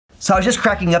So I was just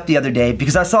cracking up the other day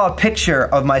because I saw a picture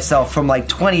of myself from like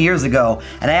 20 years ago,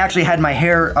 and I actually had my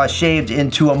hair shaved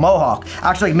into a mohawk.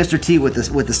 Actually like Mr. T with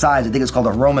the sides. I think it's called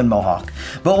a Roman mohawk.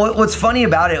 But what's funny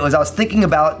about it was I was thinking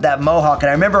about that mohawk,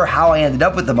 and I remember how I ended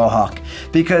up with the mohawk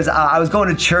because I was going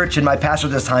to church, and my pastor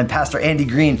at this time, Pastor Andy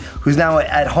Green, who's now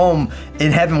at home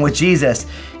in heaven with Jesus,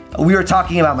 we were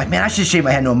talking about, I'm like, man, I should shave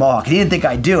my head into a mohawk. He didn't think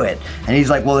I'd do it. And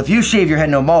he's like, well, if you shave your head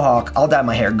into a mohawk, I'll dye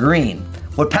my hair green.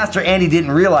 What Pastor Andy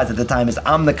didn't realize at the time is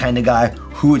I'm the kind of guy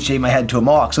who would shave my head to a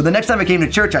mohawk. So the next time I came to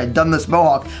church, I had done this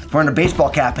mohawk wearing a baseball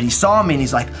cap, and he saw me and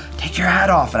he's like, take your hat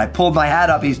off. And I pulled my hat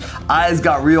up, his eyes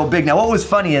got real big. Now what was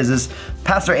funny is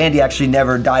Pastor Andy actually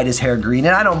never dyed his hair green,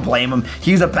 and I don't blame him.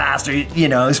 He's a pastor, you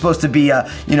know, he's supposed to be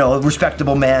a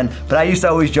respectable man. But I used to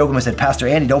always joke him, I said, Pastor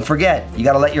Andy, don't forget, you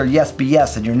gotta let your yes be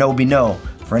yes and your no be no,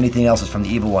 for anything else is from the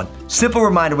evil one. Simple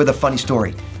reminder with a funny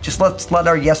story. Just let's let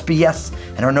our yes be yes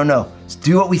and our no no. Let's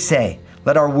do what we say.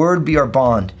 Let our word be our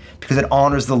bond because it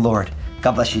honors the Lord.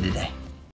 God bless you today.